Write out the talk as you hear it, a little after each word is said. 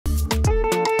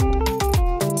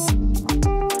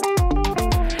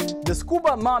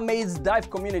Scuba Mar Maids dive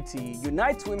community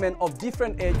unites women of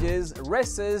different ages,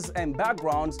 races and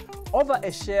backgrounds over a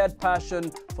shared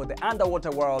passion for the underwater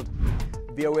world.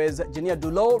 VOA's Genia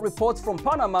Dulot reports from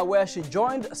Panama, where she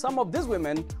joined some of these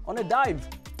women on a dive.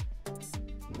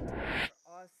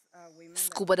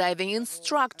 Scuba diving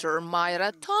instructor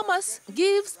Myra Thomas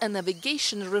gives a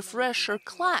navigation refresher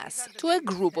class to a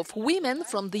group of women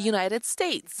from the United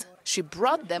States. She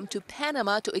brought them to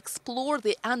Panama to explore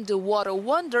the underwater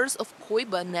wonders of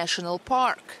Coiba National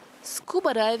Park.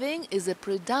 Scuba diving is a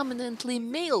predominantly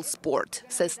male sport,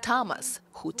 says Thomas,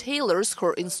 who tailors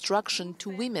her instruction to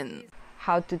women.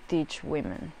 How to teach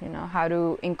women, how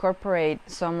to incorporate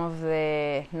some of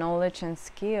the knowledge and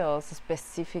skills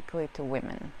specifically to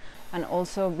women. And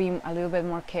also be a little bit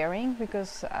more caring,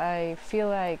 because I feel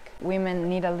like women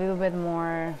need a little bit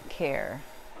more care.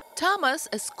 Thomas,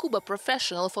 a scuba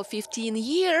professional for 15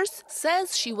 years,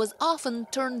 says she was often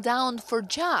turned down for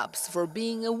jobs for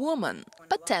being a woman.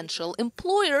 Potential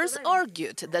employers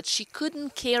argued that she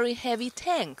couldn't carry heavy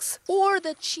tanks or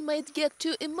that she might get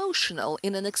too emotional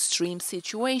in an extreme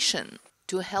situation.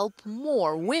 To help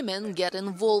more women get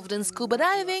involved in scuba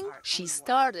diving, she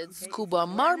started Scuba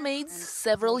Mar Maids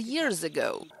several years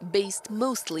ago. Based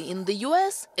mostly in the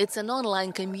US, it's an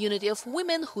online community of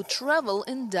women who travel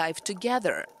and dive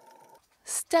together.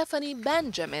 Stephanie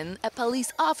Benjamin, a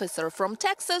police officer from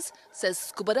Texas, says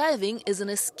scuba diving is an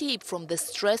escape from the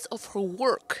stress of her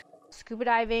work. Scuba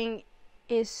diving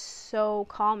is so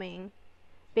calming.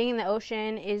 Being in the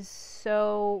ocean is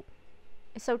so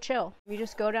chill. You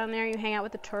just go down there, you hang out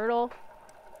with the turtle,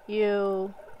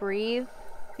 you breathe,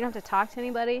 you don't have to talk to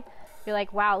anybody. You're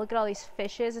like, wow, look at all these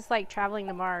fishes. It's like traveling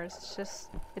to Mars.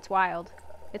 It's wild.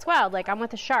 It's wild, like I'm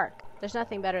with a shark. There's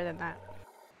nothing better than that.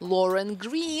 Lauren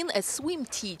Green, a swim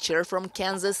teacher from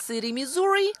Kansas City,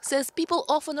 Missouri, says people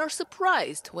often are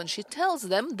surprised when she tells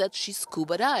them that she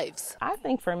scuba dives. I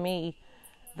think for me,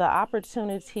 the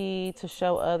opportunity to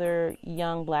show other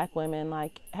young black women,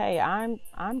 like, hey, I'm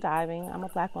diving, I'm a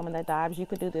black woman that dives, you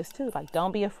could do this too. Like,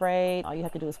 don't be afraid. All you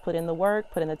have to do is put in the work,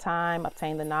 put in the time,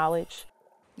 obtain the knowledge.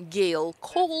 Gail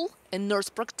Cole, a nurse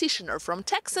practitioner from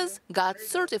Texas, got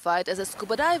certified as a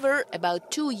scuba diver about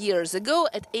 2 years ago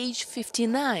at age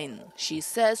 59. She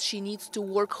says she needs to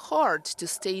work hard to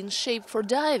stay in shape for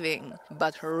diving,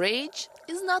 but her age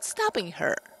is not stopping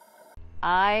her.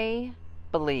 I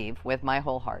believe with my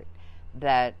whole heart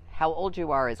that how old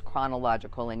you are is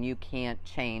chronological and you can't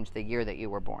change the year that you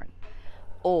were born.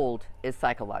 Old is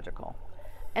psychological.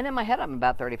 And in my head, I'm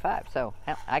about 35, so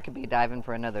I could be diving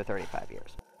for another 35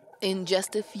 years. In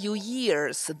just a few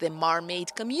years, the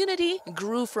Marmaid community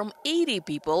grew from 80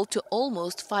 people to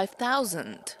almost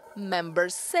 5,000.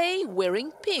 Members say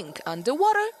wearing pink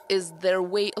underwater is their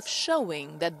way of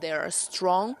showing that they are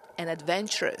strong and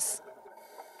adventurous.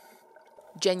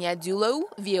 Genia Dulot,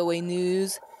 VOA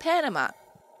News, Panama.